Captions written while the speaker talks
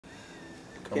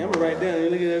Camera right down. You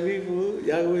look at that people.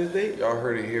 Y'all go win state. Y'all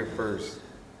heard it here first.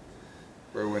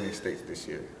 We're winning states this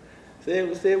year. Say it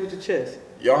with your chest.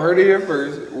 Y'all heard it here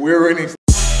first. We're winning states.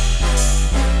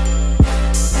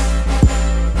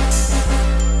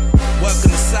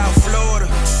 Welcome to South Florida.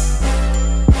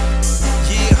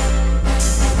 Yeah.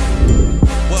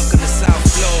 Welcome to South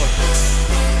Florida.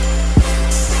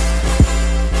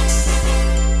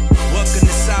 Welcome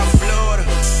to South Florida.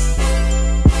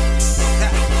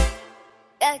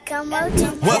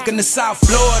 Welcome to South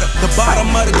Florida, the bottom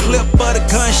of the clip of the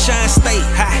Gunshine State.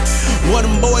 What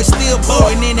them boys still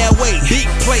boring in that way. Big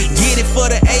play, get it for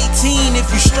the 18 if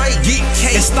you straight. Get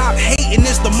K and stop hating,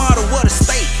 it's the motto of the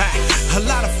state. A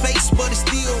lot of face, but it's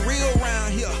still real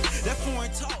around here. That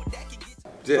foreign talk that can get.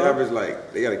 They average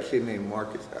like, they got a kid named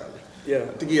Marcus out. Yeah.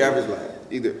 I think he averaged like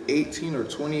either 18 or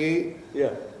 28.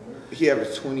 Yeah. He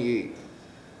averaged 28.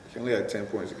 He only had 10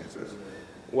 points against us.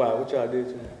 Wow, what y'all did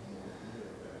to him?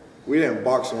 We didn't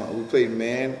box one. We played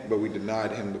man, but we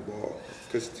denied him the ball.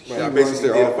 Cause he I runs basically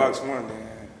their did offense. box one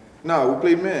then. No, we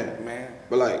played man. Man.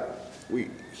 But like, we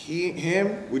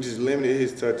just limited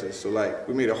his touches. So like,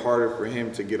 we made it harder for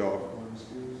him to get off.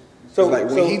 So like,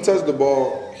 when he touched the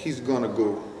ball, he's gonna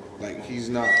go. Like, he's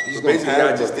gonna basically, have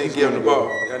y'all just didn't give him the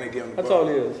ball. Y'all didn't give him the ball. How tall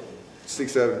he is?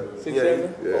 6'7".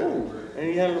 6'7"? Yeah. Oh, and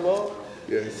he handled the ball?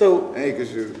 Yeah. So, and he could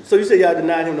shoot. So you said y'all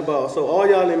denied him the ball. So all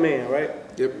y'all in man, right?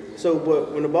 Yep. So,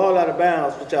 but when the ball out of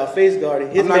bounds, with y'all face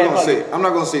guarded, I'm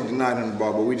not gonna say denied him the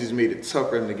ball, but we just made it tough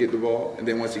for him to get the ball, and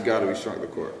then once he got it, we shrunk the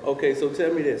court. Okay, so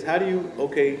tell me this: how do you?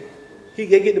 Okay, they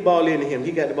get the ball into him.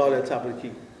 He got the ball at the top of the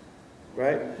key,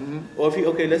 right? Mm-hmm. Or if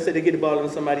let's say they get the ball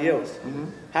into somebody else. Mm-hmm.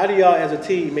 How do y'all, as a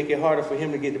team, make it harder for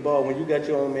him to get the ball when you got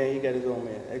your own man, he got his own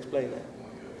man? Explain that.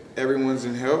 Everyone's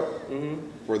in help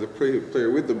for the player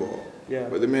with the ball. Yeah.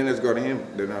 But the man that's guarding him,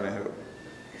 they're not in help.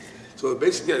 So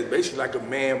it's basically like a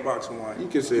man box one. You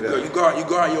can say that. You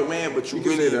guard your man, but you can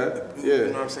really, say that. You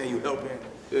know what I'm saying? You help him.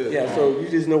 Yeah. So you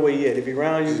just know where he at. If he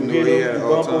around you, you hit him, you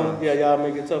bump him. Yeah, y'all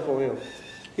make it tough on him.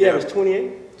 He averaged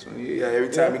 28. 28. Yeah. Every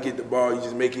time he get the ball, you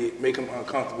just make him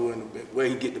uncomfortable in where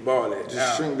he get the ball at.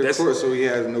 Just shrink the court so he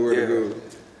has nowhere to go.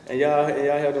 And y'all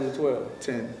held them to 12.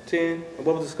 10. 10. And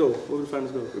what was the score? What was the final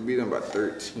score? We beat them by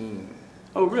 13.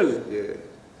 Oh, really? Yeah.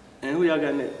 And who y'all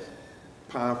got next?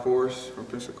 Pine Forest from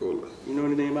Pensacola. You know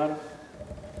anything about him?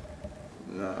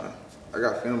 Nah. I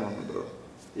got film on him, though.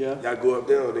 Yeah? Y'all go up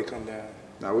there or they come down?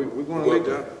 Nah, we going to go Lake up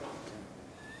there.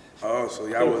 Oh, so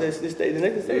y'all was... The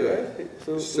next state, right?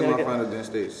 So semi-final then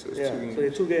state, so it's 2 games. So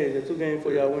they're 2 games. They're 2 games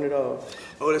before y'all win it all.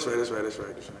 Oh, that's right.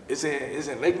 It's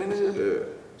in Lakeland, is it? Yeah.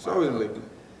 It's always in Lakeland.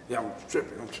 Yeah, I'm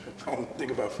tripping. I don't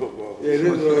think about football. Yeah, it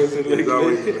is always in Lakeland. It's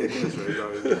always in Lakeland. That's right. It's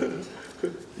always in Lakeland.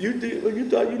 You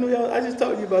thought you knew y'all? I just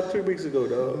talked to you about 3 weeks ago,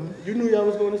 dog. You knew y'all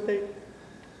was going to state.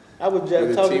 I was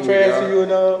just talking trash to you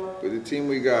and all. With the team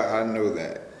we got, I know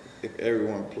that if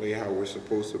everyone play how we're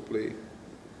supposed to play,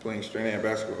 playing straight hand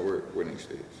basketball, we're winning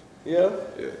states. Yeah.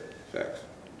 Yeah, facts.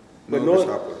 But no one can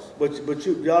stop us. But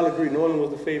y'all agree? New Orleans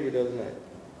was the favorite the other night.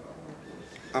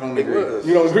 I don't agree.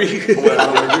 You don't agree? Well, I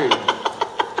don't agree.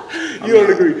 You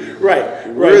don't agree, right?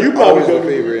 We're you always the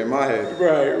favorite in my head.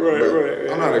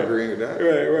 Right. I'm not agreeing with that.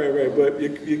 Right. But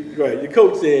your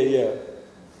coach said, yeah.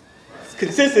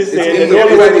 Consensus said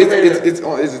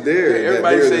it's there. Yeah,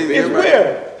 everybody say it's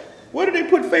where? Where did they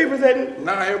put favors at?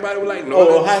 Nah, everybody was like,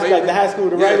 like the high school.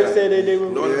 The writers said they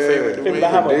were favorite to win.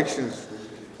 Predictions.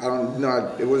 I don't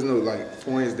know. It was no like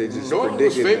points. They just Northern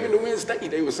predicted. was favored to win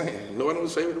state. They were saying Northern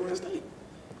was favored to win state.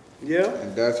 Yeah.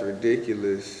 And that's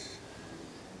ridiculous.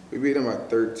 We beat them by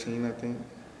 13, I think.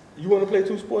 You want to play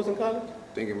 2 sports in college?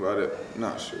 Thinking about it,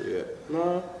 not sure yet.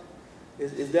 No.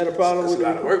 Is that a problem with it? It's a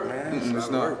lot of work, man. It's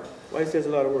not. Why you say it's a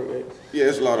lot of work, right? Yeah,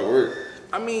 it's a lot of work.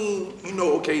 I mean,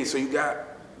 okay, so you got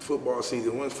football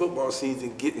season. Once football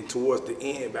season getting towards the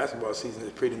end, basketball season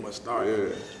is pretty much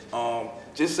started. Yeah.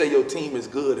 Just say your team is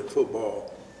good at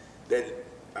football. That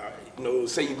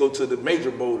say you go to the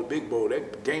major bowl, the big bowl.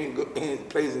 That game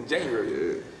plays in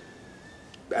January. Yeah.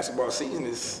 Basketball season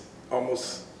is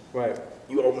almost right.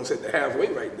 You almost at the halfway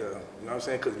right there. You know what I'm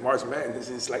saying? Because March Madness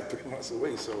is like 3 months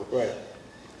away. So right.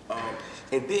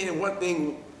 And then one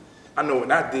thing I know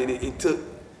when I did it,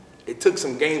 it took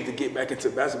some games to get back into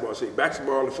basketball shape.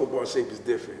 Basketball and football shape is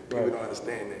different. People don't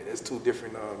understand that. That's 2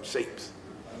 different shapes.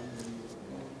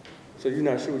 So you're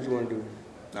not sure what you want to do?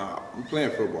 Nah, I'm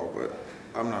playing football, but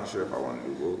I'm not sure if I want to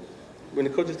do both. When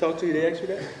the coaches talk to you, they ask you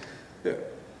that? Yeah.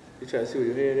 You try to see where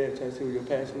your head at, try to see where your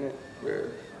passion at? Yeah.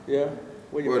 Yeah?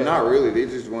 Well, not really. They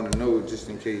just want to know just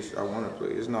in case I want to play.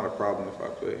 It's not a problem if I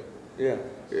play. Yeah.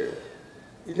 Yeah.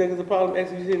 You think it's a problem?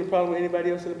 Actually, you seen a problem with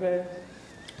anybody else in the past?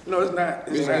 No, it's not.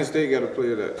 Michigan State got a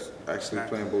player that's actually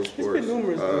playing both sports.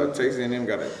 Texas A&M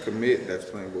got a commit that's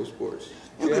playing both sports.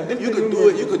 You could do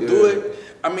it. You could do it.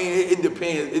 I mean, it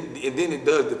depends. And then it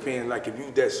does depend. Like if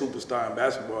you that superstar in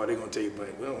basketball, they're gonna tell you,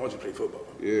 we don't want you to play football.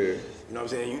 Yeah. You know what I'm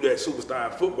saying? You that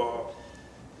superstar in football,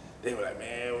 they were like,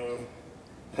 man,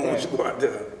 why don't you go out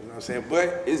there? You know what I'm saying?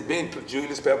 But it's been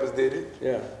Julius Peppers did it.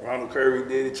 Yeah. Ronald Curry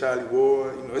did it. Charlie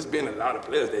Ward. You know, it's been a lot of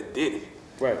players that did it.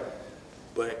 Right.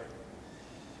 But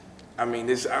I mean,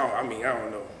 I don't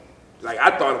know. Like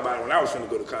I thought about it when I was finna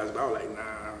go to college, but I was like, nah,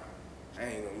 I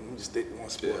ain't gonna just stick to one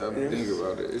sport. Yeah, I mean, think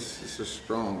about it. It's a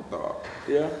strong thought.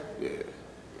 Yeah. Yeah.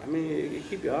 I mean, it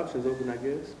keep your options open, I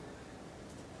guess.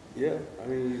 Yeah. I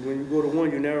mean, when you go to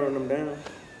one, you narrowing them down.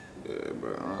 Yeah,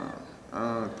 but I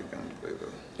don't think I'm gonna play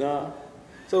though. Nah.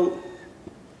 So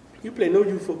you play no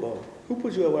youth football. Who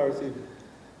put you at wide receiver?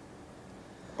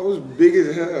 I was big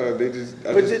as hell.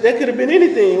 That could have been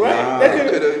anything, right? Nah.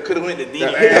 That could have went to D.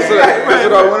 That's what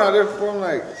I went out there for. I'm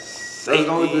like, that's the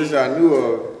only position I knew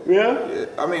of. Yeah?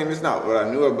 I mean, it's not what I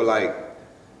knew of, but like,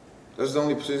 that's the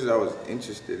only position I was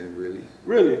interested in, really.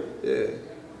 Really? Yeah.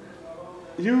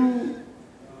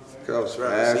 Cause I was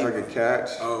fast, I could catch.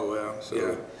 Oh well, so.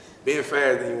 Yeah. Being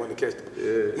fast, then you want to catch the ball.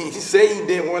 Yeah. He said he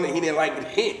didn't like to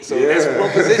hit. So that's one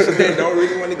position that don't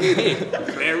really want to get hit.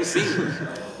 Playing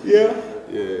receiver. Yeah.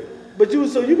 Yeah. But you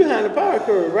behind the power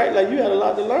curve, right? Like you had a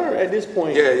lot to learn at this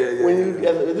point. Yeah.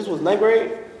 This was 9th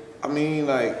grade? I mean,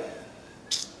 like,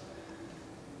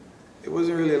 it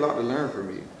wasn't really a lot to learn for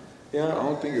me. Yeah. I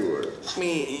don't think it was. I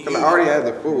mean, Cause I already had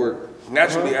the footwork.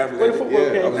 Naturally athletic.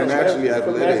 Yeah, I was naturally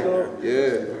athletic.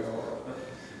 Yeah.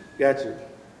 Got you.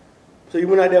 So you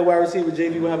went out there wide receiver,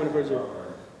 JV, what happened the first year?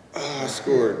 I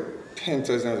scored 10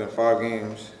 touchdowns in 5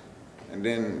 games, and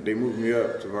then they moved me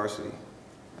up to varsity.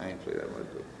 I ain't played that much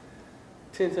though.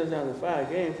 10 touchdowns in 5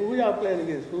 games. Who y'all playing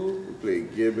against? Who? We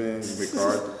played Gibbons,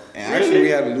 McCarthy, and actually we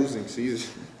had a losing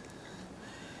season.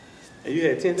 And you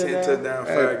had 10 touchdowns? 10 touchdowns,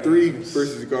 I had 3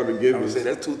 versus Carter I would Gibbons. say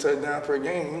that's 2 touchdowns per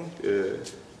game. Yeah.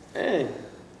 Dang.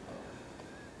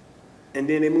 And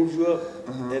then they moved you up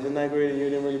at the 9th grade and you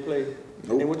didn't really play?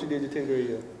 Nope. And what you did your 10th grade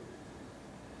year?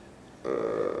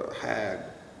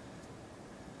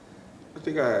 I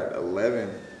think I had 11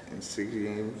 in 6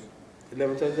 games.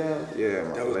 11 touchdowns? Yeah,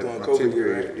 That was during my COVID 10th year,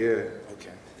 grade. right? Yeah.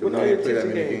 Okay. When all your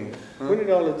attention came? When did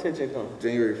all the attention come?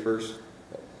 January 1st.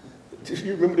 Do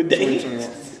you remember the date?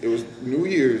 2021. It was New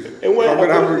Year's. And what How could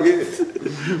I happened?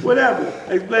 forget? What happened?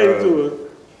 Explain it to us.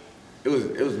 It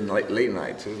was like late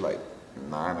night. It was like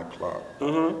 9 o'clock.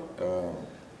 Uh-huh.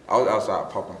 I was outside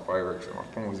popping fireworks, and my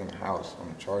phone was in the house on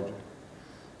the charger.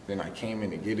 Then I came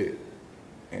in to get it,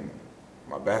 and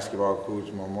my basketball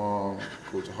coach, my mom,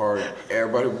 Coach Hart,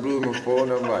 everybody blew my phone.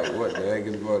 I'm like, what the heck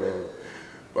is going on?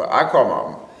 But I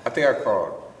think I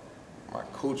called my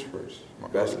coach first, my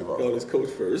basketball coach. Call this coach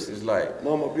first. It's like,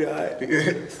 Mama be all right.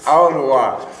 I don't know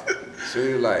why. So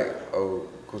he was like, oh,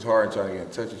 Coach Hart trying to get in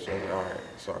touch with you. I was like, all right.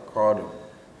 So I called him.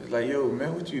 He's like, yo,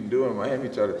 man, what you doing in Miami?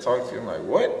 Tried to talk to you. I'm like,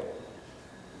 what?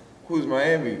 Who's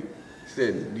Miami? He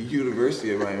said, the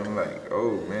University of Miami. I'm like,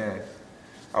 oh, man.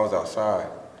 I was outside.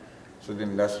 So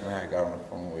then that's when I got on the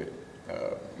phone with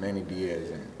Manny Diaz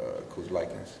and Coach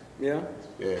Likens. Yeah?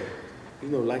 Yeah. You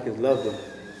know Likens loved them.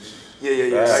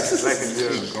 Yeah.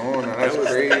 Likens, Keep going. That's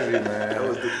crazy, man. That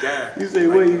was the guy. You say,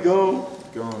 where you going?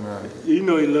 Going on. You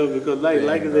know he loved it because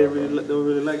Likens don't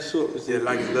really like short receivers. Yeah,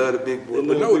 Likens love the big boy.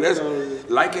 But no, that's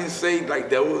Likens say like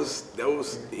that was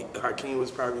Hykeem was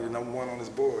probably the #1 on his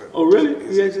board. Oh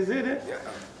really? You actually said that? Yeah.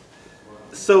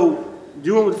 So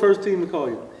you were the first team to call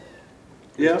you?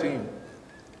 Yeah. First team.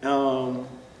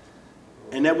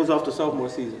 And that was off the sophomore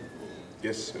season.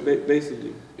 Yes, sir.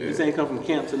 Basically. Yeah. This ain't come from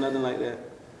camps or nothing like that.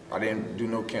 I didn't do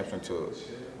no camps until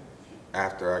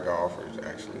after I got offers,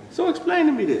 actually. So explain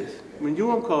to me this. When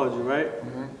UM called you, right?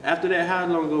 After that, how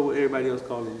long ago was everybody else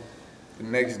calling you? The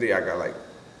next day, I got like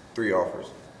 3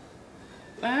 offers.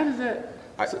 How does that?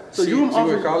 So you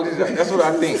offers colleges? That's what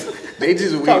I think. They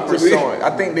just wait for someone.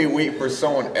 I think they wait for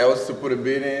someone else to put a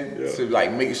bid in to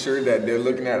like make sure that they're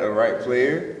looking at the right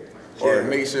player. Or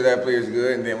make sure that player's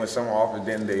good, and then when someone offers,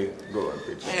 then they go and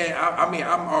pitch. Man, I mean,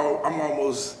 I'm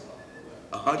almost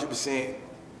 100%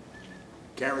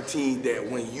 guaranteed that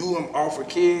when you offer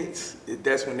kids,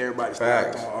 that's when everybody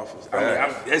starts throwing offers. I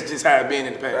mean, that's just how it's been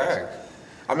in the past. Facts.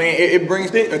 I mean, it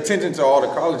brings attention to all the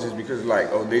colleges because, like,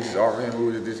 oh, they just offer him, who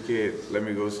is this kid? Let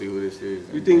me go see who this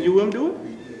is. You think UM do it?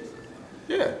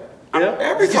 Yeah. Yeah.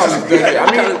 Every college does it. I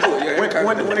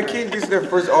mean, when a kid gets their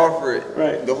first offer,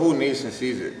 the whole nation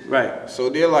sees it. Right. So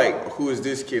they're like, who is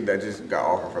this kid that just got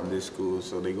offered from this school?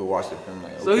 So they go watch the film.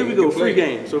 Like, so here we go, free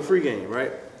game. So free game,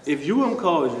 right? If UM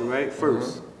calls you, right,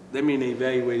 first, That mean they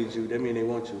evaluated you. That mean they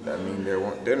want you. That mean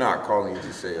they're not calling you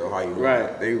to say, oh, how you doing?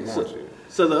 Right. They want you.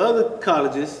 So the other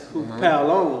colleges who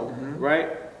pile on, right?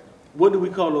 What do we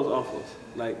call those offers?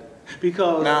 Like,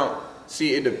 because now,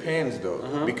 see, it depends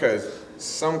though, because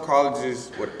some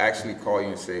colleges would actually call you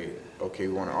and say, okay,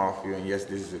 we want to offer you, and yes,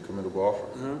 this is a committable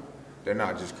offer. They're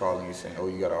not just calling you saying, oh,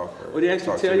 you got to offer. Well, they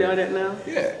actually tell y'all that now?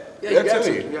 Yeah. Yeah, you got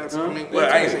to. You got to. I mean,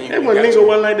 well, I ain't saying you That wasn't legal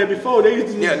one like that before. They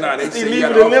used to they leave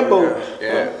it in limbo.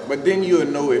 Yeah, but then you'll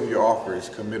know if your offer is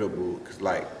committable, because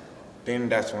like, then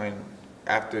that's when,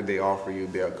 after they offer you,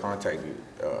 they'll contact you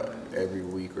every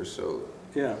week or so.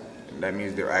 Yeah. And that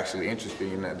means they're actually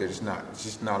interested in that. It's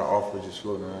just not an offer just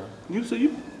floating around. So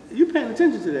you paying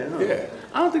attention to that, huh? Yeah.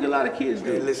 I don't think a lot of kids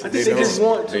do. Listen, I think they just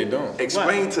want to. They don't.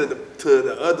 Explain to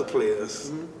the other players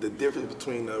the difference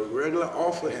between a regular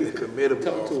offer and a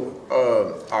committable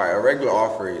offer. All right, a regular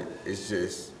offer is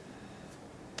just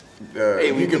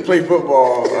you can play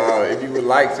football if you would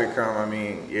like to come. I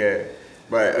mean, yeah,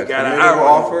 but a committable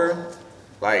offer,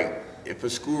 like if a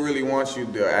school really wants you,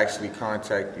 they'll actually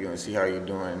contact you and see how you're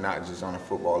doing, not just on a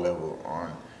football level,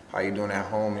 on how you're doing at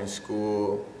home, in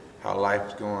school, how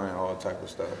life's going, all type of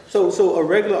stuff. So a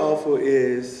regular offer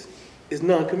is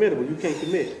non-committable. You can't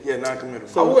commit. Yeah, non-committable.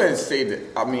 So I wouldn't say that.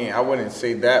 I mean, I wouldn't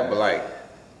say that, but like,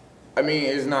 I mean,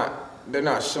 it's not. They're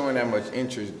not showing that much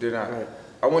interest. They're not. Right.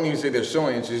 I wouldn't even say they're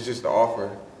showing interest. It's just the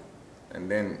offer, and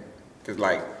then, cause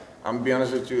like, I'm gonna be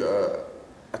honest with you.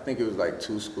 I think it was like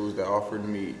 2 schools that offered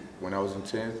me when I was in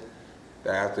 10th.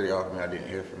 That after they offered me, I didn't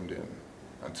hear from them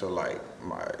until like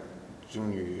my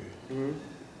junior year.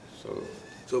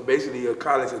 So basically, your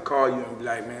college will call you and be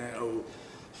like, man,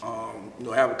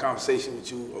 have a conversation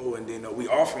with you, and then we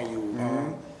offering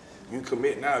you, you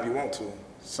commit now if you want to.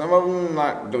 Some of them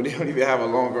they don't even have a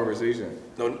long conversation.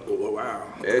 No, wow.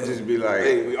 They'll just be like,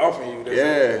 hey, we offering you.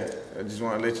 That's I just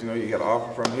want to let you know you got an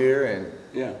offer from here, and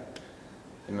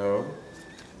you know.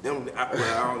 Them, I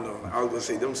don't know. I was gonna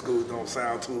say them schools don't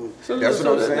sound too. That's what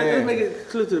I'm saying. Let's make it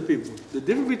clear to the people. The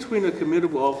difference between a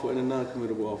committable offer and a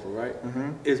non-committable offer, right?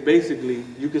 Is basically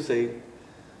you could say,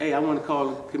 "Hey, I want to call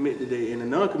and commit today," and a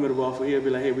non-committable offer here be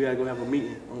like, "Hey, we gotta go have a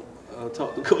meeting,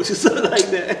 talk to coach or something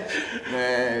like that."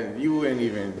 Man, you wouldn't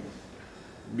even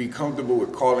be comfortable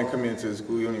with calling, coming into the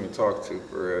school you don't even talk to,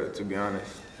 for real, to be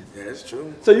honest. Yeah, that's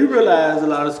true. So you realize a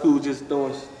lot of schools just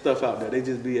throwing stuff out there. They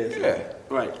just BS. Yeah.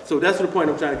 Right. So that's the point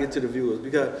I'm trying to get to the viewers,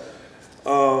 because a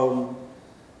lot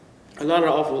of the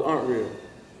offers aren't real.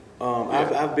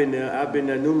 I've been there. I've been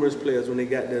there. Numerous players when they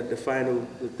got the final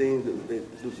the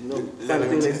letter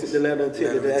of intent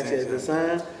that they actually had to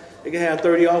sign. They can have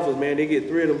 30 offers, man. They get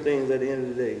 3 of them things at the end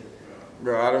of the day.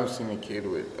 Bro, I done seen a kid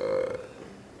with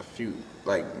a few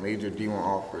like major D1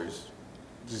 offers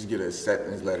just get an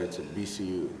acceptance letter to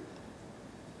BCU.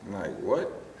 I'm like, what?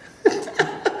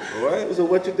 What? So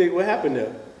what you think? What happened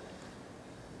there?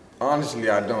 Honestly,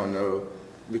 I don't know,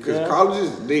 because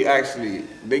colleges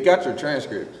they got your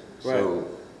transcripts. Right. So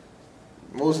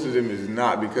most of them is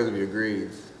not because of your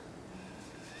grades.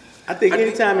 I think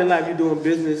anytime in life you're doing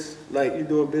business, like you're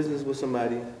doing business with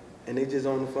somebody, and they just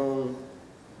on the phone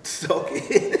talking,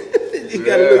 you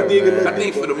gotta look deeper. I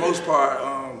think for the most part,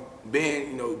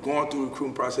 being going through the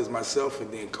recruiting process myself,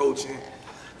 and then coaching,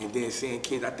 and then seeing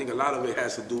kids, I think a lot of it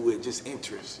has to do with just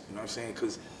interest. You know what I'm saying?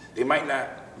 Because they might not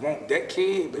want that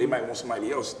kid, but they might want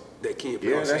somebody else that kid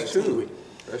play on the same team with.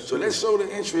 So let's show the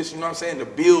interest. You know what I'm saying? To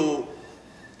build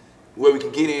where we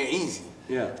can get in easy.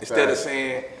 Yeah. Instead of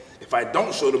saying, if I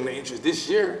don't show them the interest this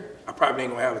year, I probably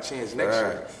ain't gonna have a chance next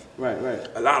year. Right.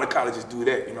 A lot of colleges do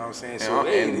that, you know what I'm saying? So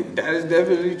and that is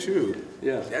definitely true.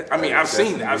 Yeah. I've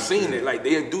seen it. Like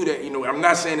they'll do that. I'm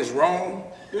not saying it's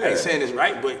wrong. I ain't saying it's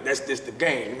right, but that's just the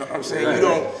game. You know what I'm saying?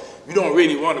 Right. You don't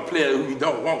really want a player who you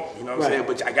don't want. You know what I'm saying?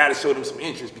 But I gotta show them some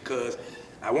interest, because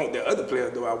I want the other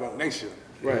player though I want next year.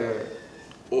 Right.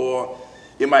 Or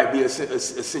it might be a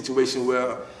situation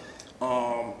where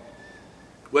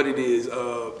what it is,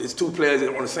 it's 2 players that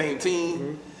are on the same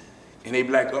team. And they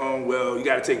be like, well, you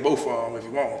got to take both of them if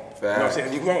you want. You know what I'm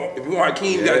saying? If you want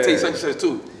Hykeem, you got to take such and such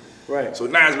too. Right. So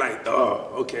now it's like,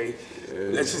 okay,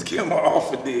 let's just give them an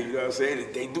offer there. You know what I'm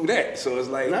saying? They do that. So it's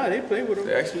like, nah, they play with them.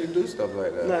 They actually do stuff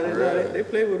like that. They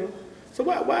play with them. So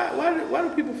why do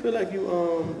people feel like you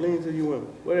lean to UM?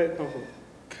 Where did that come from?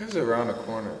 Cause around the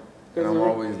corner, and I'm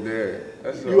always there.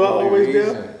 That's you are always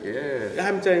reason. There? Yeah.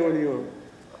 How many times you went to UM?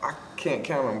 I can't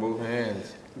count on both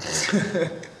hands.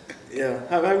 Yeah.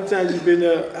 How many times you been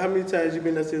there? How many times you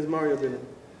been there since Mario been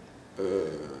there?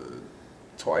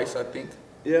 Twice, I think.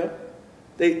 Yeah.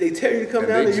 They tell you to come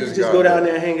down there. You can just go down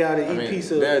there and hang out and eat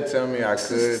pizza. They'll tell me I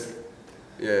could.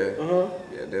 Yeah.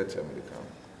 Yeah, they'll tell me to come.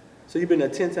 So you've been there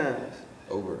 10 times.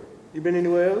 Over. You been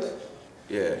anywhere else?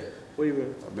 Yeah. Where you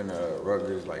been? I've been to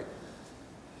Rutgers like,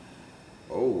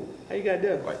 How you got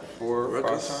there? like 4 or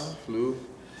 5 times. Flew.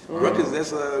 Rutgers,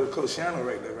 that's Coach Shannon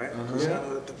right there, right? Coach Yeah.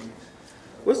 Shannon.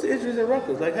 What's the interest in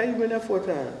Rutgers? Like, how you been there 4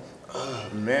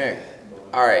 times? Man,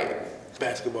 all right.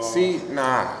 Basketball. See,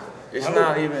 nah, it's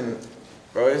not even,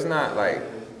 bro. It's not like,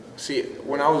 see,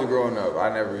 when I was growing up, I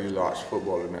never really watched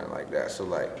football or nothing like that. So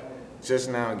like, just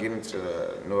now getting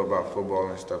to know about football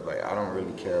and stuff, like I don't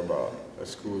really care about a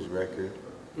school's record.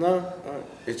 No? All right.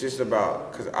 It's just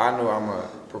about, cause I know I'm gonna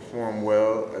perform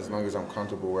well as long as I'm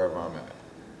comfortable wherever I'm at.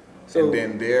 So, And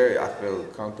then there, I feel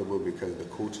comfortable because the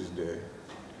coach is there.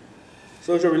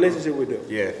 so it's your relationship with them?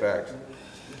 Yeah, facts.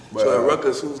 But So at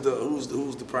Rutgers,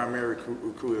 who's the primary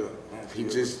recruiter? he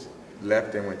just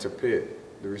left and went to Pitt.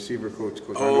 The receiver coach,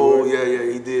 Coach Oh, Underwood.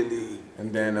 yeah, he did leave.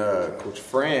 And then Coach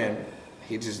Fran,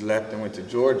 he just left and went to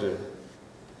Georgia.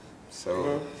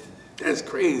 So That's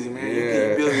crazy, man. You Yeah.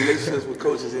 can build relationships with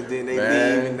coaches and then they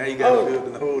Man. leave, and now you got to Oh.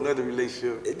 build a whole other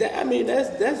relationship. I mean,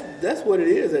 that's what it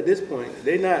is at this point.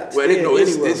 They're not Well, staying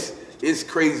anywhere. it's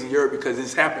crazier because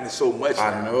it's happening so much now.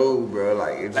 I know, bro.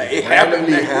 Like it just Like, it happened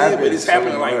randomly back then, happens but it's so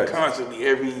happening like much. constantly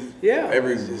every.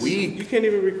 every You week. can't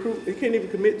even recruit. You can't even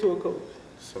commit to a coach.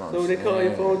 That's what I'm So when they call your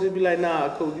saying. phone, just be like,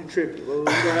 nah, coach, you tripping. Well, we're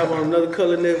gonna have on another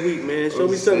color next week, man. Show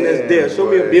me I'm something that's saying, there. Show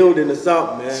me a boy. building or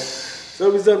something, man.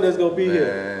 Show me something that's gonna be here.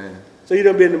 Man, So you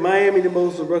done been to Miami, the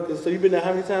most of Rutgers. So you been there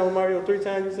how many times with Mario? 3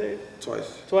 times, you said? Twice.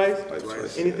 Twice?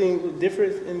 Twice. Anything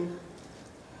different in?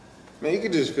 man, you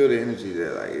can just feel the energy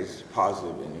there. Like it's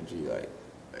positive energy.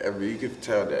 Like you can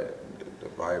tell that the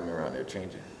vibe around there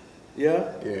changing.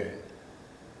 Yeah. Yeah.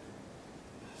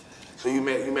 So you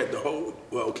met the whole.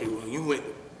 Well, okay, when you went,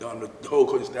 the whole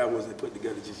coaching staff wasn't put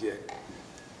together just yet.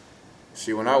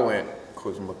 See, when I went,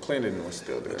 Coach McClendon was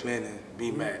still there. McClendon,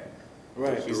 B. Mac,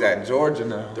 Right. He's at Georgia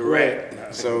now. the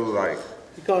Rat. So like,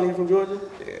 He calling you from Georgia?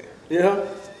 yeah, Yeah.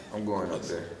 I'm going up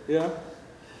there. Yeah.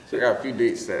 So I got a few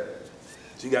dates set.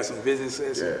 So you got some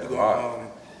visits. Yeah, You a lot. going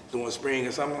doing spring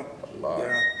or something? A lot.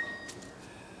 Yeah.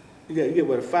 You get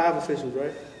what, 5 officials,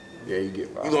 right? Yeah, you get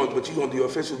 5. But you gonna do your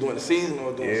officials during the season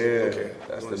or during? Yeah, Okay.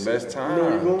 that's During the best You know where you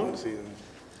time. going? During the season.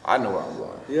 I know where I'm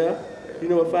going. Yeah. You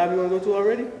know what 5 you want to go to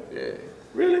already? Yeah.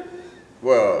 Really?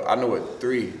 Well, I know what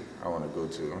 3 I want to go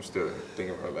to. I'm still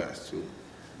thinking of the last 2.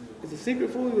 It's a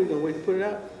secret, fool. You gonna wait to put it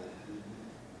out?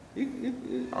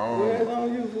 You well, that's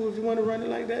on you, fool. If you want to run it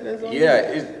like that, that's on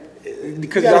Yeah, you.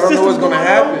 because You I got a don't know what's system going to going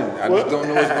happen. on? I What? just don't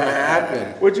know what's going to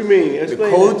happen. What you mean? The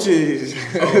Explain coaches,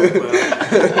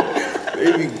 Oh,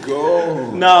 they be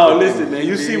gone. No, listen, man.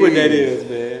 You see what that is,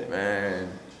 man. Man.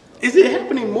 Is it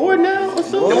happening more now or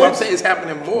something? That's what I'm saying. It's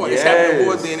happening more. It's happening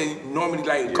more Yes. than it normally.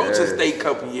 Like coaches Yes. stay a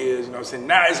couple years. You know what I'm saying?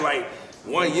 Now it's like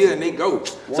 1 year and they go.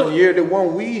 1 year to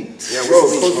 1 week. Yeah, bro,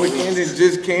 1 week, Coach 1 week. McKenzie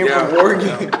just came Yeah. from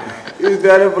Oregon. He was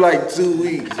down there for like 2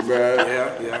 weeks, bro.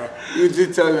 Yeah. He was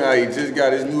just telling me how he just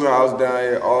got his new house down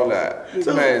here, all that. This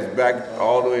man's back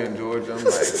all the way in Georgia. I'm like,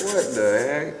 what the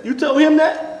heck? You told him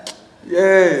that?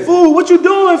 Yes. Fool, what you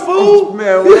doing, fool?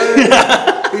 Man, what?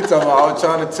 He talking about, I was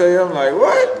trying to tell you. I'm like,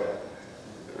 what?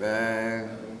 Man.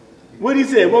 What he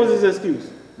said? What was his excuse?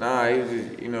 Nah, he was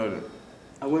just,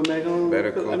 I went back home.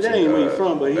 Better I mean, coaching, that ain't where he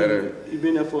from, but better- he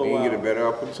been there for a he while. can get a better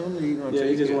opportunity. He gonna Yeah, take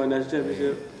he just it. won that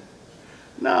championship.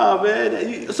 Nah, man.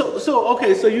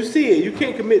 Okay, so you see it. You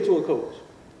can't commit to a coach.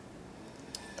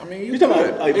 I mean, You talking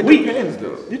about could. a It week? depends,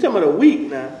 though. You talking about a week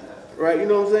now, right? You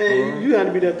know what I'm saying? You got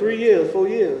to be there 3 years, 4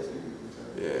 years.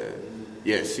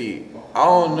 Yeah, see, I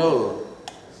don't know.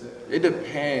 It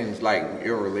depends, like,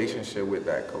 your relationship with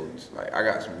that coach. Like, I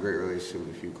got some great relationship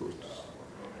with a few coaches.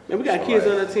 Man, we got So, kids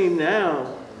like- on our team now,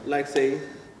 like say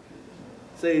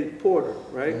Porter,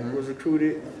 right? Mm-hmm. Was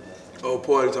recruited. Oh,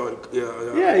 Porter told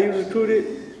Yeah, he was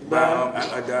recruited by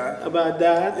I died. about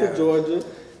Dye to Yeah. Georgia.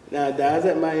 Now Dye's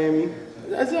at Miami.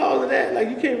 That's all of that. Like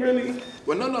you can't really.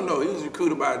 Well, no. He was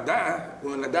recruited by Dye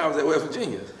when Dye was at West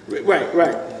Virginia.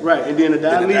 Right. And then the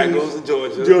Dye Then the Dye leaves. goes to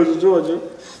Georgia. Georgia.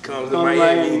 Comes to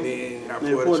Miami,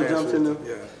 then Porter jumps in the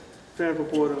Yeah. transfer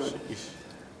portal.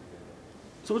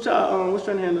 So what y'all what's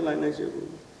trying to handle like next year?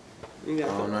 You ain't I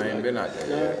got don't know, I something ain't like- been out there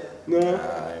Nah. yet. No.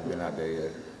 Nah, I ain't been out there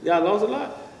yet. Y'all lost a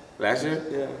lot. Last year?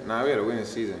 Yeah. Nah, we had a winning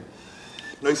season.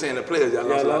 No, you saying the players? Y'all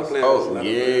lost a lot of players. Oh, A lot of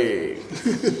yeah.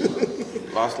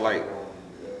 Lost like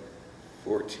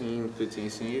 14, 15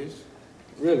 seniors,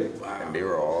 Really? and they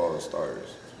were all starters.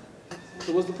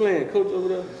 So what's the plan? Coach over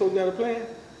there. Coach got a plan?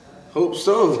 Hope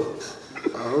so.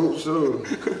 I hope so.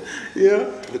 Yeah.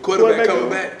 The quarterback coming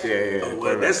back. Yeah. Oh,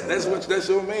 well, that's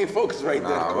your main focus right there.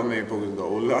 Nah, my main focus is the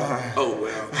O-line. Oh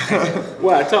well.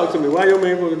 Why? Talk to me. Why your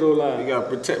main focus don't You lie? gotta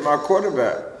protect my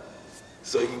quarterback.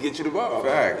 so he can get you the ball.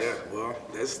 Facts. Yeah, well,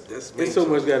 that's There's so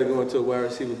much got to go into a wide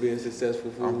receiver being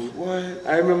successful. What?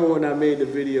 I remember when I made the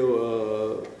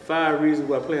video, 5 reasons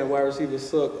why playing wide receiver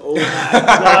suck. Oh my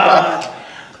God.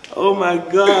 Oh my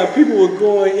God. People were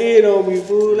going in on me,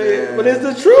 fool. Like, but it's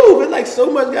the truth. It's like so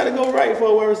much got to go right for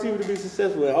a wide receiver to be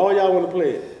successful. And all y'all want to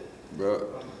play it. Bro,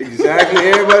 exactly.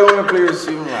 Everybody want to play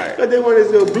receiver like. But they want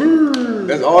to go blue.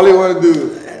 That's all they want to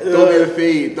do. Throw me the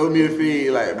feed. Throw me the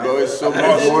feed. Like, bro, it's so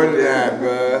much more than that,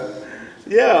 bro.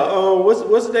 Yeah,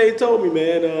 what's the name told me,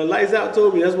 man? Lights Out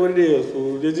told me that's what it is,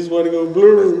 fool. They just want to go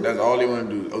blue. That's all they want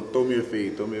to do. Oh, throw me a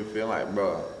feed. Throw me a feed. Like,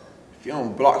 bro, if you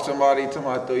don't block somebody, tell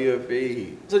me throw you a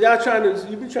feed. So y'all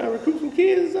you been trying to recruit some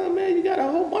kids or something, man? You got a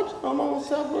whole bunch of them on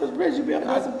Southwest Bridge. You be out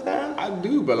there sometime. I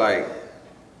do, but like,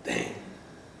 dang.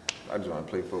 I just want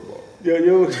to play football.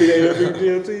 Yo, that a big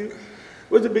deal to you?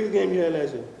 What's the biggest game you had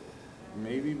last year?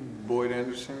 Maybe Boyd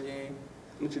Anderson game.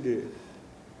 What you did?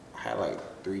 I had like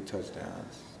 3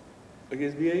 touchdowns.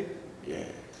 Against BA?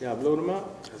 Yeah. Y'all blow them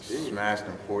out? Smashed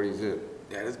them 40 zip.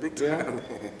 Yeah, that's big time.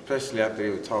 Yeah. Especially after they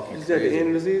were talking Is crazy. that the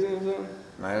end of the season or something?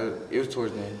 Nah, it was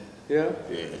towards the end. Yeah?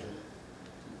 Yeah.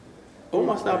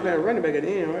 Omar stopped playing running back at the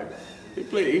end, right? He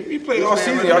played all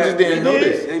season. Y'all just didn't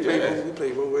notice. We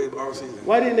played both ways all season.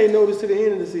 Why didn't they notice to the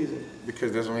end of the season?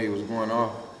 Because that's when he was going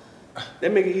off.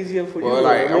 That make it easier for you. Well,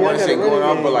 like, I want to say going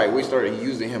off, game. but like we started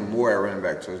using him more at running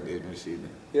back towards the end of the season.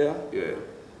 Yeah? Yeah.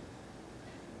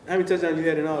 How many touchdowns you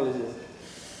had in all this year?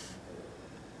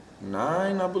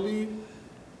 9, I believe.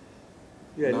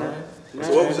 You had 9?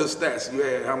 So what was your stats? You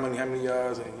had how many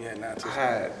yards and you had 9 touchdowns? I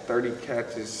had 30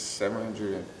 catches,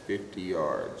 750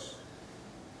 yards.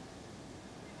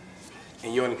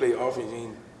 And you only played offense, you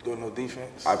ain't doing no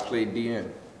defense? I played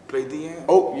DN. Played DN?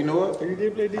 Oh, you know what? You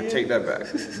did play DN? I take that back.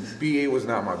 BA was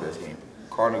not my best game.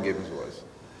 Cardinal Gibbons was.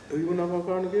 Oh, you went off on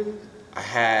Cardinal Gibbons? I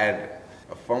had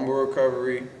a fumble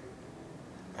recovery.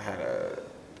 I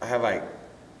had like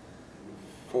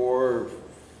four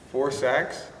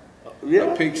sacks.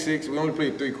 Yeah. A pick 6. We only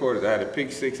played 3 quarters. I had a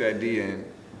pick 6 at DN.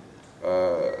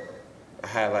 I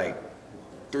had like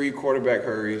 3 quarterback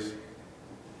hurries.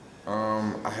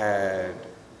 I had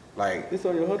like. This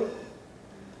on your huddle?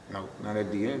 No, not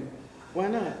at the end. Why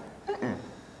not?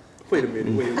 Wait a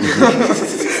minute.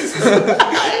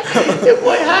 Your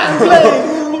boy high play.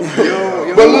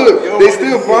 But look, they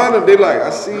still find him. They like, I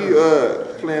see you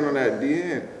playing that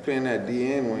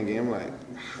DN one game. I'm like,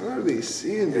 how are they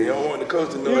seeing They this? don't want the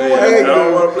coach to know that. I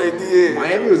don't want to play DN.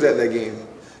 Miami was at that game.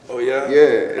 Oh, yeah?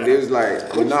 Yeah, and they was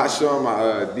like, I'm not showing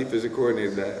my defensive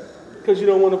coordinator that. Because you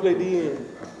don't want to play DN.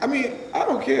 I mean, I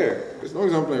don't care. As long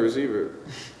as I'm playing receiver.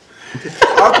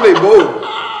 I play both.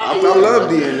 I love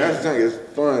DN. That's the thing. It's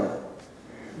fun.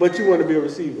 But you want to be a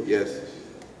receiver. Yes.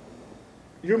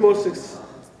 Your most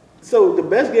so the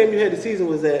best game you had this season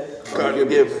was at Cardinal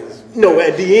Gibbons. No,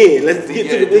 at the end. Let's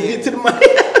get to the mic.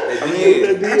 I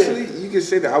mean, actually, you can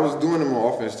say that I was doing them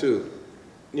on offense too.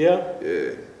 Yeah?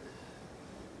 Yeah.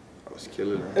 I was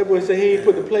killing them. That boy said he ain't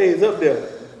put the plays up there.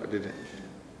 I didn't.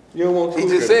 You don't want to. He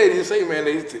just said, man,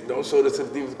 they don't show this to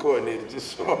the defensive coordinator,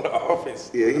 just show on the offense.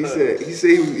 Yeah, he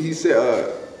said,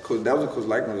 Coach, that was Coach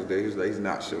Leichman's day. He was like, he's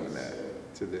not showing that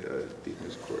to the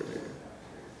defense coordinator.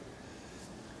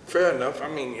 Fair enough. I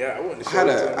mean, yeah, I wouldn't I show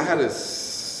had a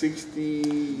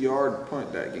 60-yard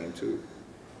punt that game too.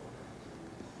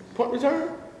 Punt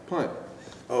return? Punt.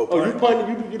 Oh, you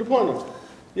punted, you the punter.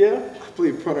 Yeah? I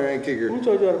played punter and kicker. Who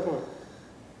told you how to punt?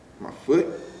 My foot.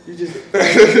 You just I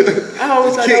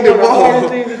always thought that was the hardest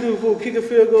thing to do, fool. Kick a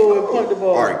field goal and punt the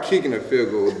ball. All right, kicking a field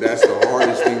goal, that's the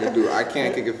hardest thing to do. I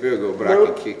can't kick a field goal, but I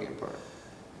can kick and punt.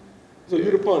 So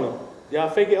you the punter. Y'all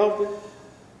fake it often?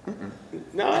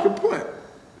 No. I can punt.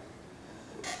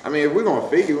 I mean, if we're going to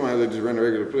fake it, we might as well just run a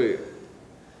regular play.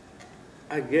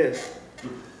 I guess.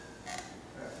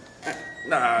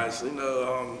 Nah, it's,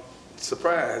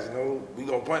 surprise, we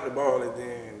going to punt the ball and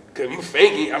then, because if you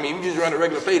fake it, I mean, you just run a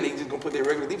regular play, they just going to put their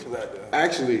regular defense out there.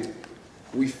 Actually,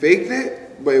 we faked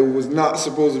it, but it was not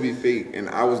supposed to be fake, and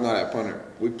I was not at punter.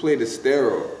 We played a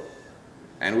steroid,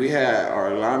 and we had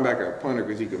our linebacker at punter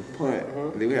because he can punt,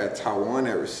 and then we had Taiwan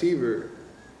at receiver,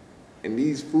 and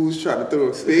these fools tried to throw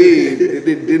a fade, and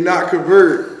they did not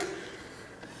convert.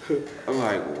 I'm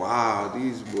like, wow,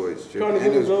 these boys tripping. And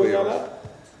it was playoffs.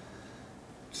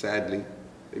 Sadly.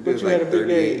 They But did you had like a big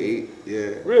 38-8.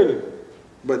 Yeah. Really?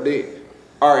 But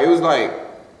all right, it was like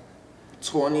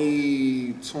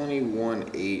 21-8,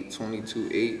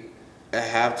 22-8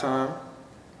 at halftime.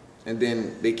 And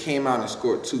then they came out and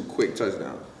scored 2 quick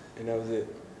touchdowns. And that was it.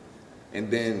 And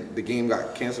then the game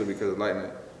got canceled because of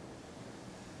lightning.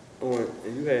 Oh,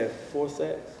 and you had 4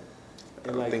 sacks?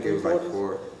 I think it was like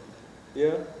 4.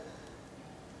 Yeah?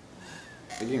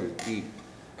 The game was deep.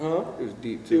 Huh? It was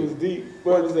deep too. It was deep.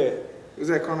 Where was that? It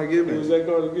was at Connor Gibbons. It was at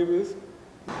Connor Gibbons?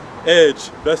 Edge,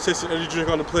 best tasting energy drink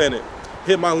on the planet.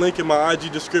 Hit my link in my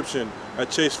IG description at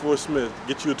Chase Ford Smith.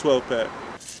 Get you a 12-pack.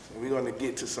 We're gonna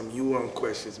get to some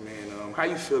questions, man. How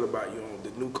you feel about the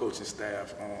new coaching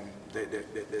staff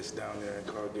that's down there in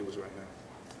Carl Gibbons right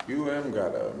now? UM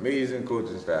got an amazing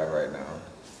coaching staff right now.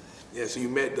 Yeah, so you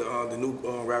met the new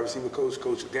wide receiver coach,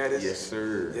 Coach Gaddis? Yes,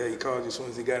 sir. Yeah, he called you as soon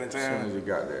as he got in town? As soon as he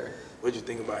got there. What'd you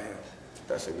think about him?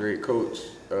 That's a great coach.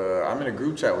 I'm in a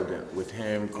group chat with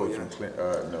him, Coach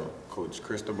Coach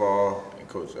Cristobal and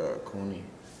Coach Cooney.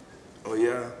 Oh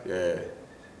yeah. Yeah.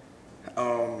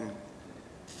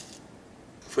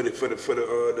 For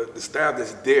the staff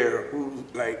that's there, who's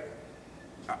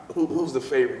the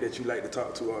favorite that you like to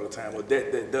talk to all the time, or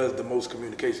that does the most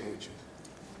communication with you?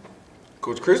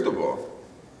 Coach Cristobal.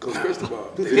 Coach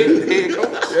Cristobal, the head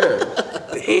coach. Yeah.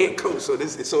 The head coach. So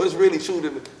it's really true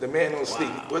the man don't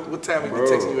sleep. What time he be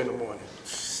texting you in the morning?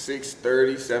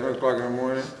 6:30, 7 o'clock in the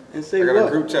morning. And say I got what?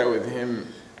 a group chat with him.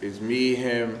 It's me,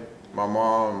 him, my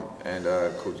mom, and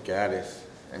Coach Gaddis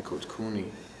and Coach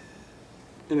Cooney.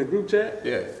 In the group chat?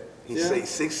 Yeah. He say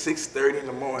 6:30 in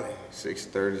the morning.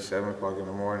 6:30, 7 o'clock in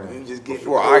the morning. You just get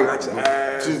before I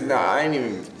ain't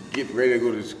even get ready to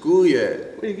go to school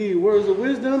yet. What, he give you words of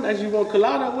wisdom as you want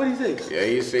colada? What do he say? Yeah,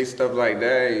 he'd say stuff like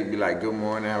that. He'd be like, "Good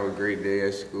morning, have a great day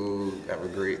at school, have a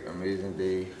great, amazing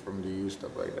day from you,"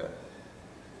 stuff like that.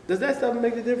 Does that stuff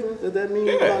make a difference? Does that mean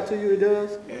a lot to you? It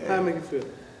does? Yeah. How it make you feel?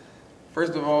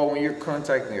 First of all, when you're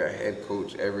contacting a head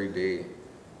coach every day,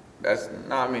 that's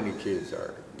not many kids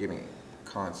are getting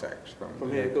contacts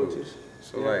from head coaches.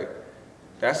 So like,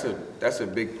 that's a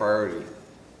big priority.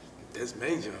 That's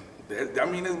major. That's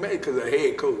major because a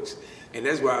head coach, and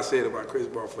that's why I said about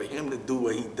Cristobal, for him to do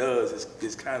what he does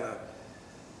is kind of,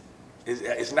 it's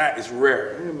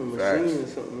rare. I remember seeing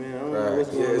something, man. I don't know what's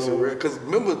going on. Yeah, it's rare. Because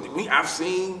remember, I've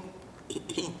seen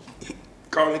he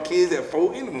calling kids at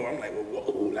 4 in the morning. I'm like, well,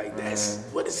 whoa, like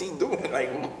what is he doing?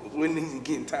 Like, when is he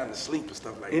getting time to sleep and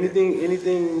stuff like that?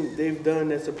 Anything they've done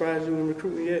that surprised you in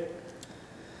recruiting yet?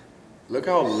 Look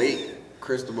how late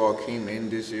Cristobal came in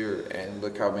this year, and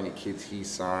look how many kids he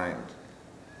signed.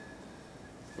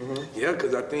 Mm-hmm. Yeah,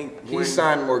 because I think he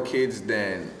signed more kids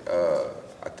than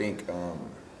I think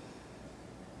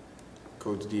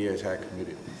Coach Diaz had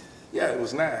committed. Yeah, it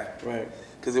was 9. Right.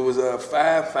 Because it was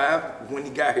 5 when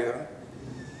he got here,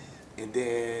 and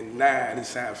then 9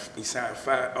 he signed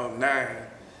 9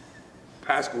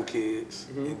 high school kids,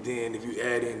 and then if you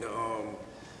add in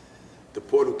the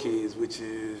portal kids, which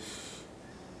is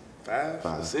 5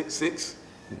 or 6.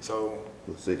 So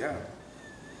 6. yeah.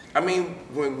 I mean,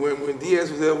 when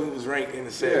Diaz was there, we was ranked in the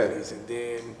 70s, and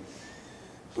then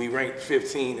we ranked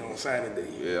 15 on signing day.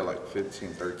 Yeah, like 15,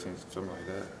 13, something like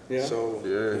that. Yeah. So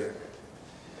yeah.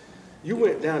 You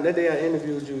went down that day I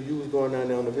interviewed you. You was going down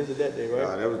there on the visit that day,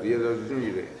 right? That was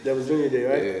junior day. That was junior day,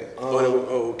 right? Yeah.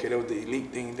 Okay, that was the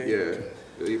elite thing day. Yeah,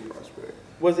 the elite prospect.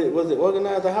 Was it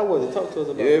organized or how was it? Talk to us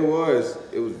about it. Yeah, it was.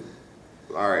 It was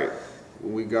all right.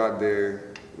 When we got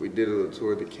there, we did a little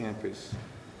tour of the campus,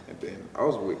 and then I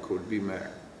was with Coach B Mac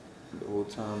the whole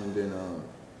time, and then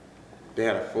they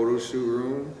had a photo shoot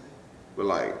room, but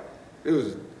like it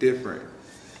was different.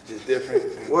 Just different.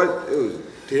 What? It was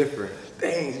different.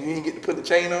 Dang, you didn't get to put the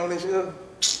chain on this year?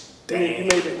 Dang. You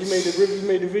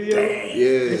made the video? Dang. Yeah.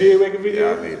 You did make a video?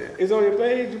 Yeah, I made it. It's on your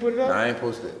page? You put it up? No, I ain't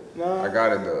posted it. No. I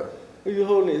got it though. Were you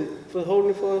holding it for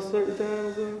a certain time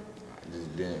or something? I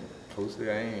just didn't post it.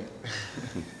 I ain't.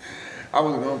 I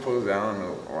was gonna post it. I don't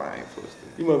know why I ain't posted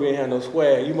it. You must ain't have no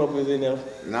swag. You must be in there.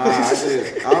 Nah,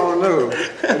 I don't know. I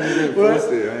just didn't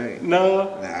post it. I ain't.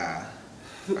 No.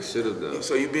 Nah. I should have though.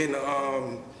 So you been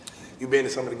to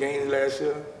some of the games last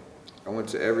year? I went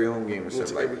to every home game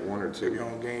except like 1 or 2. Every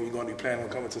home game. You gonna be planning on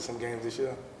coming to some games this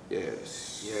year?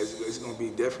 Yes. Yeah, it's gonna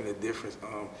be definitely a difference.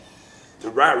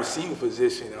 The wide receiver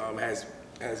position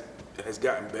has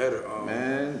gotten better.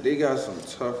 Man, they got some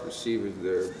tough receivers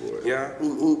there, boy. Yeah.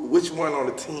 Which one on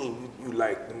the team you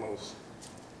like the most?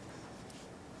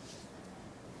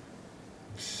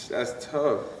 That's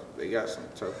tough. They got some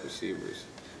tough receivers.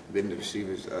 Then the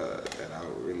receivers that I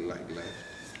would really like left.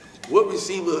 What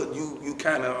receiver you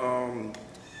kind of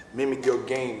mimic your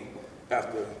game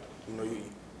after,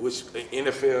 which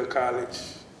NFL, college,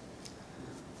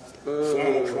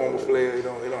 former player? It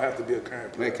don't have to be a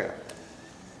current player.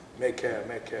 Metcalf.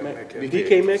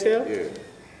 DK Metcalf? Yeah.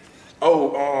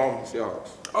 Oh,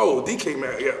 Seahawks. Oh, DK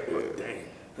Metcalf. Yeah. Oh, dang.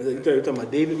 You talking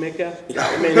about David Metcalf?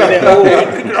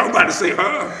 I'm about to say,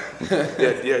 huh?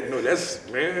 No,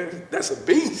 that's a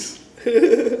beast.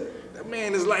 That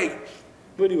man is like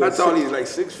What do you I want? thought he was like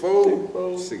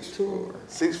 6'4", 6'4".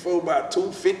 6'4", about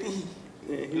 250.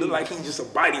 Yeah, He look like he's just a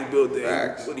bodybuilder,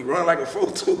 Facts. but he run like a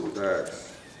 4'2".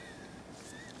 Facts.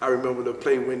 I remember the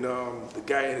play when the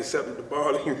guy intercepted the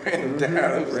ball and he ran him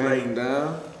down. It was Ran like, him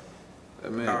down.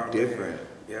 That man different.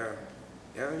 Man.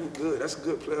 Yeah, he's good. That's a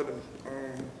good player.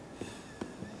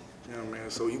 Yeah, man.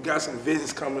 So you got some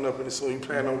visits coming up in the soon. You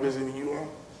plan on visiting you?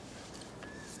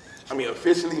 I mean,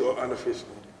 officially or unofficially?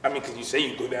 I mean, because you say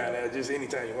you go down there just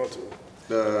anytime you want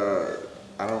to.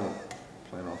 I don't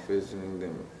plan on visiting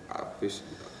them officially.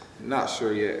 Not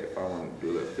sure yet if I want to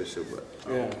do it official, but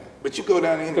Yeah. But you go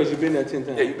down there Because you've been there 10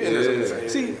 times. Yeah, you've been there so many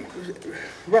times. See,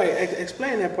 right,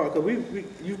 explain that part, because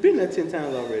you've been there 10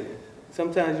 times already.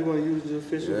 Sometimes you want to use the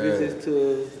official visits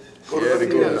to go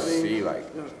to see, like,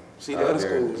 see the other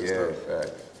schools and yeah, stuff.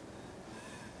 facts.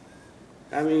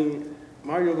 I mean,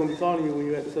 Mario gonna be calling you when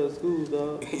you're at the other schools,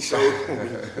 dog. So,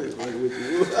 I'm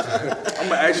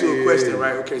gonna ask you a question,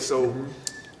 right? Okay, so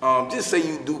just say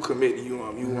you do commit to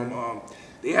UM.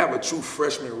 They have a true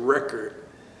freshman record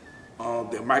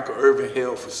that Michael Irvin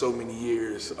held for so many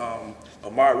years.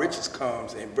 Amar Richards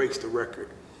comes and breaks the record.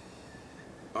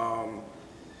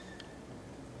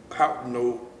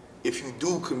 If you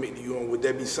do commit to UM, would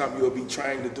that be something you'll be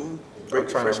trying to do? I'm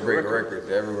trying to break records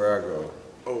everywhere I go.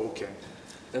 Oh, okay.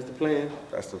 That's the plan.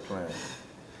 That's the plan.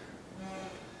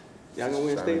 Y'all gonna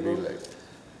win Trying to state, be bro? like,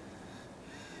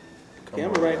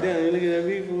 Camera right down. You look at that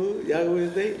people. Y'all gonna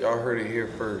win state? y'all heard it here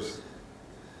first.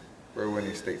 We're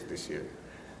winning states this year.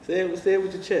 Say it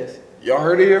with your chest. Y'all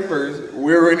heard it here first.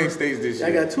 We're winning states this year.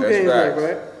 I got two That's games left,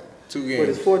 facts. right? 2 But games.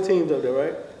 it's 4 teams up there,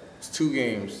 right? It's 2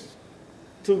 games.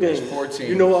 2 games. There's 4 teams.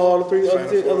 You know all the 3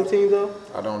 other teams are?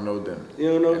 I don't know them. You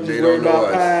don't know? And Just they worry don't know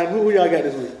about us. Pine. Who y'all got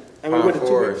this week? I mean, Pine what the 2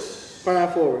 Forest. Pine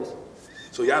Forest.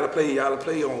 So y'all play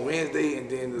on Wednesday and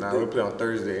then Nah, we play on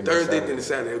Thursday. And Thursday, Saturday. then the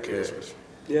Saturday. Okay, Yeah. that's right.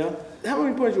 Yeah. How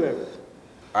many points you average?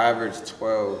 I average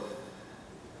 12.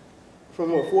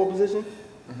 From what, 4 position?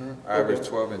 I average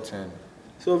 12 and 10.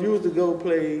 So if you was to go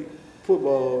play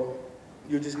football,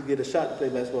 you just get a shot to play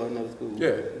basketball at another school.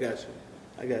 Yeah.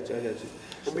 I got you.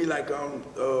 It'll be like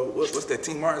what's that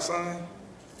T. Martin son?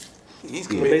 He's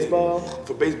For committed baseball?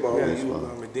 For baseball, Yeah.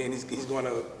 and then he's going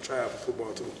to try out for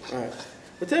football too. All right.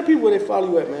 But tell people where they follow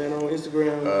you at, man, on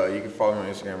Instagram. You can follow me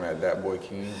on Instagram at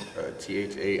thatboykeem,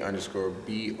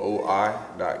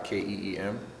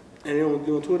 THA_BOI.KEEM. And you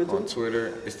on Twitter too? On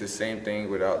Twitter, it's the same thing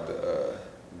without the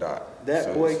dot.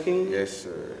 That Boy King? Yes,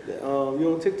 sir.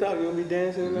 You on TikTok? You gonna be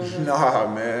dancing and everything?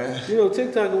 Nah, man. You know,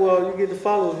 TikTok, well, you get the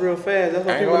followers real fast. That's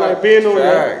why I ain't people gonna like lie, being on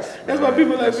there. facts, That's why man.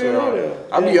 people like That's being what on there.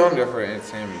 I'll be Yeah. on there for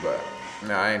entertainment, but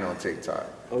nah, I ain't on TikTok.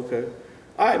 Okay.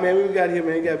 All right, man, we got here,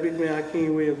 man. We got big man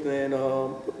Hykeem Williams, man.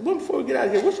 But before we get out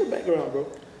of here, what's your background, bro?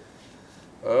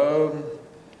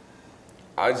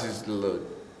 I was just a little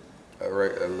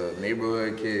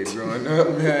neighborhood kid growing up,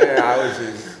 man. I was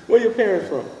just. Where your parents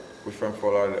from? We're from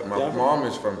Fort Lauderdale. My mom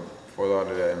is from Fort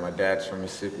Lauderdale, and my dad's from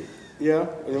Mississippi. Yeah,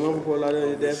 and your mom from Fort Lauderdale,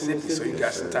 your dad from So Mississippi. you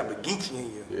got some type of geeky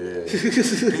in you.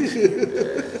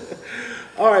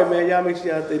 Yeah. All right, man. Y'all make sure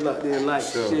y'all stay locked in, like,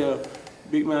 Sure. share.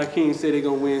 Big man Hykeem said they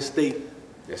gonna win state.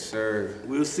 Yes, sir.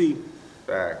 We'll see.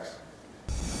 Facts.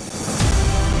 It's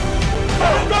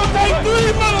gonna take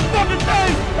 3 motherfucking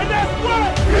days, and that's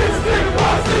what? This nigga,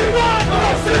 one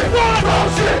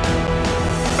shit.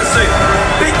 I say,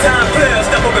 big time player.